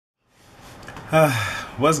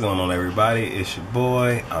What's going on, everybody? It's your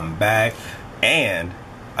boy. I'm back, and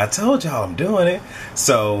I told y'all I'm doing it.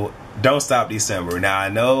 So don't stop December. Now I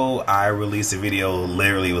know I released a video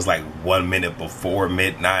literally, it was like 1 minute before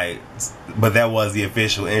midnight, but that was the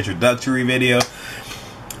official introductory video.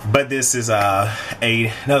 But this is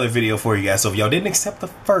another video for you guys. So if y'all didn't accept the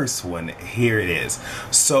first one, here it is.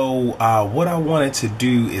 So what I wanted to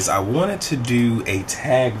do is I wanted to do a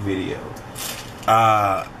tag video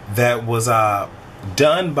that was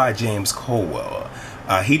done by James Colwell.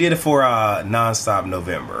 He did it for Nonstop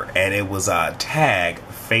November, and it was tag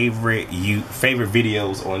favorite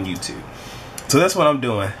videos on YouTube. So that's what I'm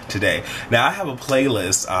doing today. Now I have a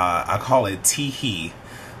playlist. I call it T-He.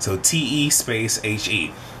 So T-E space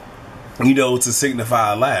H-E. You know, to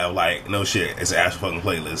signify laugh, like no shit, it's an actual fucking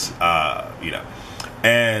playlist. You know,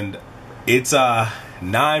 and it's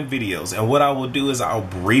 9 videos, and what I will do is I'll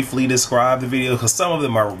briefly describe the video because some of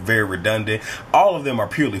them are very redundant. All of them are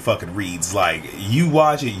purely fucking reads. Like, you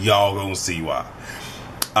watch it, y'all gonna see why.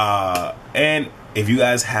 And if you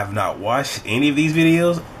guys have not watched any of these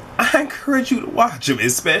videos, I encourage you to watch them,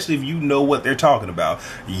 especially if you know what they're talking about.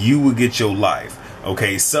 You will get your life.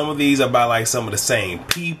 Okay, some of these are by like some of the same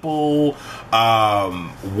people.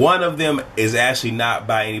 One of them is actually not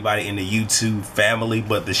by anybody in the YouTube family,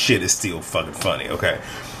 but the shit is still fucking funny. Okay,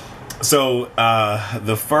 so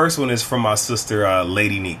the first one is from my sister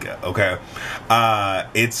Lady Nika. Okay,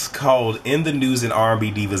 it's called "In the News and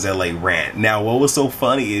R&B Divas LA Rant." Now what was so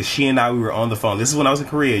funny is she and I, we were on the phone. This is when I was in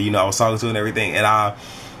Korea. You know, I was talking to her and everything, and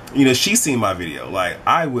you know, she seen my video. Like,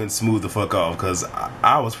 I went smooth the fuck off because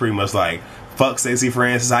I was pretty much like, fuck Stacey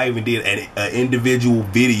Francis. I even did an individual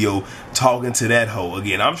video talking to that hoe.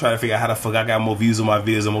 Again, I'm trying to figure out how the fuck I got more views on my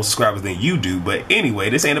videos and more subscribers than you do. But anyway,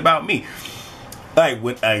 this ain't about me.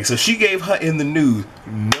 Like, so she gave her In the News.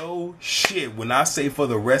 No shit. When I say for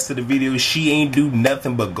the rest of the video, she ain't do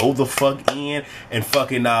nothing but go the fuck in, and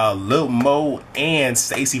fucking Lil Mo and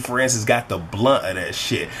Stacey Francis got the blunt of that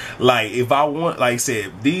shit. Like, if I want, like I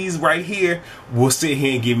said, these right here will sit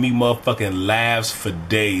here and give me motherfucking laughs for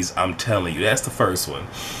days. I'm telling you. That's the first one.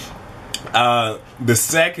 The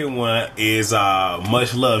second one is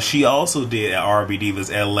Much Love. She also did at R&B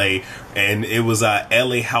Divas LA, and it was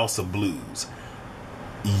LA House of Blues.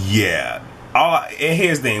 Yeah. And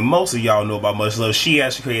here's the thing, most of y'all know about Much Love. She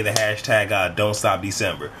actually created the hashtag Don't Stop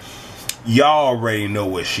December. Y'all already know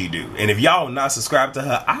what she do. And if y'all not subscribed to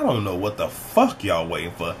her, I don't know what the fuck y'all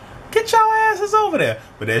waiting for. Get y'all asses over there.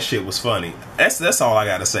 But that shit was funny. That's all I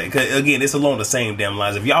gotta say. Cause again, it's along the same damn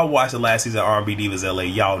lines. If y'all watched the last season of R&B Divas LA,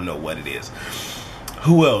 y'all know what it is.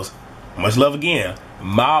 Who else? Much Love again.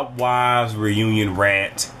 Mob Wives Reunion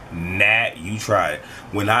Rant. Nat, you tried it.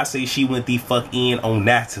 When I say she went the fuck in on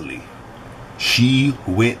Natalie, she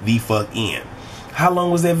went the fuck in. How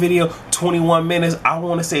long was that video? 21 minutes. I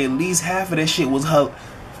want to say at least half of that shit was her.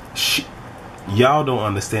 Y'all don't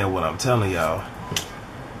understand what I'm telling y'all.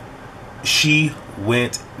 She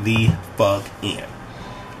went the fuck in.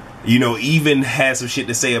 You know, even had some shit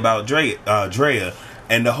to say about Drea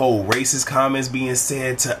and the whole racist comments being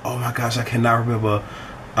said to, oh my gosh, I cannot remember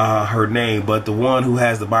her name, but the one who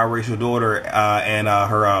has the biracial daughter and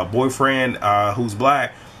her boyfriend who's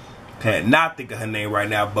black. Can't not think of her name right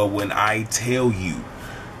now, but when I tell you,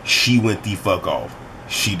 she went the fuck off.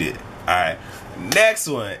 She did. Alright. Next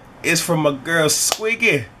one is from my girl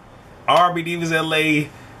Squeaky. R&B Divas LA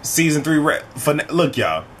season 3. Look,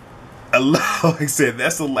 y'all. Like I said,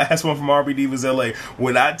 that's the last one from R&B Divas LA.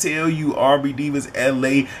 When I tell you R&B Divas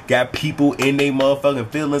LA got people in their motherfucking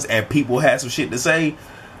feelings and people had some shit to say.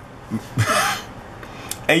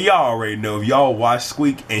 And y'all already know, if y'all watch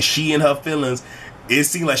Squeak and she in her feelings, it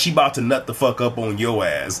seems like she about to nut the fuck up on your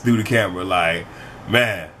ass through the camera. Like,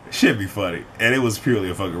 man, shit be funny. And it was purely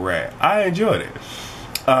a fucking rant. I enjoyed it.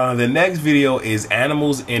 The next video is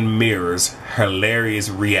Animals in Mirrors, Hilarious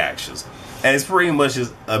Reactions. And it's pretty much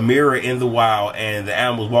just a mirror in the wild, and the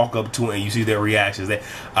animals walk up to it and you see their reactions.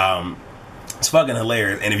 It's fucking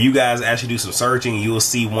hilarious. And if you guys actually do some searching, you'll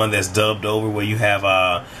see one that's dubbed over where you have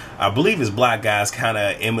I believe it's black guys kind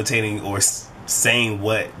of imitating or saying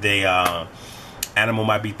what they animal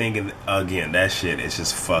might be thinking. Again, that shit is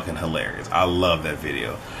just fucking hilarious. I love that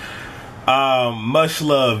video. Much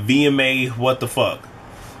Love VMA. What the fuck?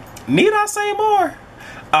 Need I say more?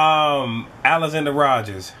 Alexander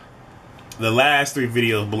Rogers. The last 3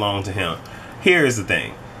 videos belong to him. Here's the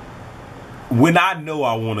thing. When I know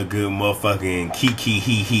I want a good motherfucking kiki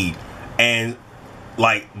hee, and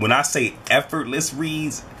like when I say effortless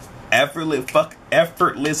reads,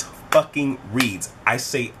 effortless fucking reads, I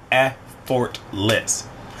say effortless.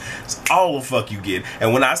 It's all the fuck you get.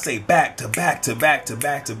 And when I say back to back to back to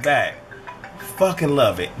back to back, Fucking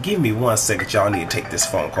love it. Give me 1 second, y'all. Need to take this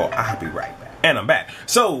phone call. I'll be right back. And I'm back.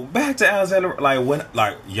 So back to Alexander.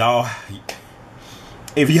 Like y'all,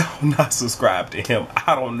 if y'all not subscribed to him,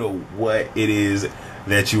 I don't know what it is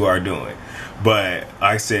that you are doing. But like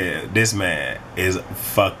I said, this man is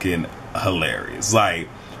fucking hilarious. Like,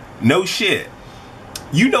 no shit.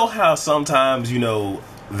 You know how sometimes, you know,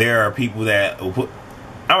 there are people that I'm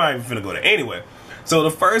not even finna go there anyway. So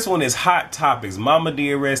the first one is Hot Topics. Mama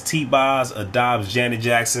Dearest, T-Boz adopts Janet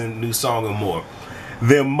Jackson, new song and more.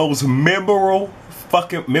 The most memorable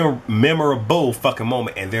fucking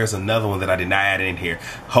moment. And there's another one that I did not add in here.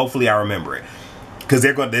 Hopefully I remember it. Because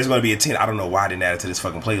there's going to be a 10. I don't know why I didn't add it to this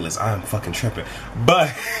fucking playlist. I'm fucking tripping.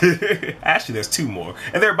 But actually there's 2 more.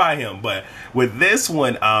 And they're by him. But with this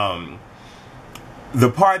one, the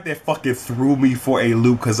part that fucking threw me for a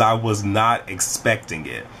loop because I was not expecting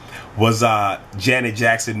it was Janet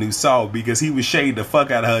Jackson new song, because he was shading the fuck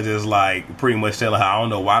out of her, just like pretty much telling her, I don't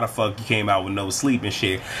know why the fuck you came out with no sleep and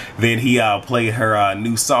shit. Then he played her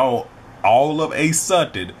new song. All of a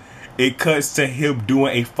sudden it cuts to him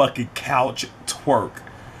doing a fucking couch twerk.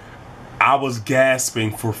 I was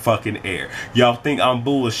gasping for fucking air. Y'all think I'm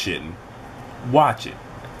bullshitting? Watch it.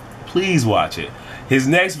 Please watch it. His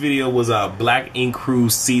next video was Black Ink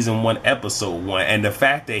Cruise Season 1 Episode 1. And the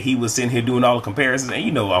fact that he was sitting here doing all the comparisons, and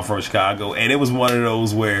you know I'm from Chicago, and it was one of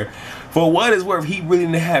those where, for what it's worth, he really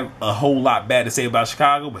didn't have a whole lot bad to say about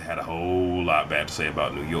Chicago, but had a whole lot bad to say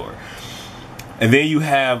about New York. And then you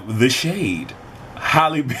have The Shade.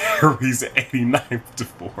 Halle Berry's 89th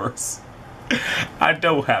divorce. I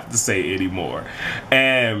don't have to say anymore.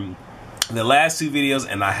 And the last 2 videos,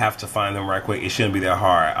 and I have to find them right quick, it shouldn't be that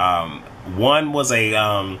hard. One was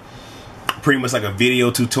a pretty much like a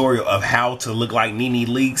video tutorial of how to look like Nene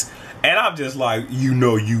Leakes, and I'm just like, you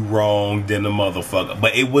know you wrong than the motherfucker.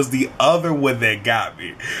 But it was the other one that got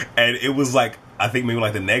me, and it was like, I think maybe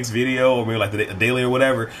like the next video, or maybe like the daily or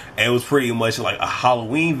whatever, and it was pretty much like a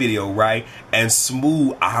Halloween video, right? And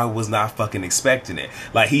Smooth, I was not fucking expecting it.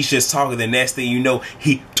 Like, he's just talking, the next thing you know,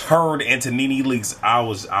 he turned into Nene Leakes. I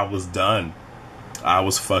was done. I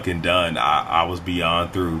was fucking done. I was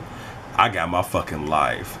beyond through. I got my fucking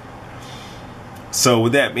life. So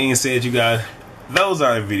with that being said, you guys, those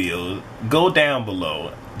are the videos. Go down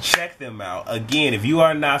below, check them out. Again, if you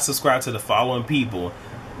are not subscribed to the following people,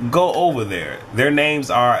 go over there. Their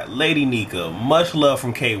names are Lady Nika, Much Love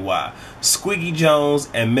from KY, Squiggy Jones,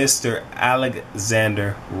 and Mr.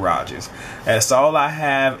 Alexander Rogers. That's all I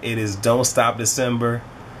have. It is Don't Stop December.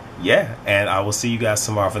 Yeah, and I will see you guys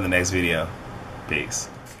tomorrow for the next video. Peace.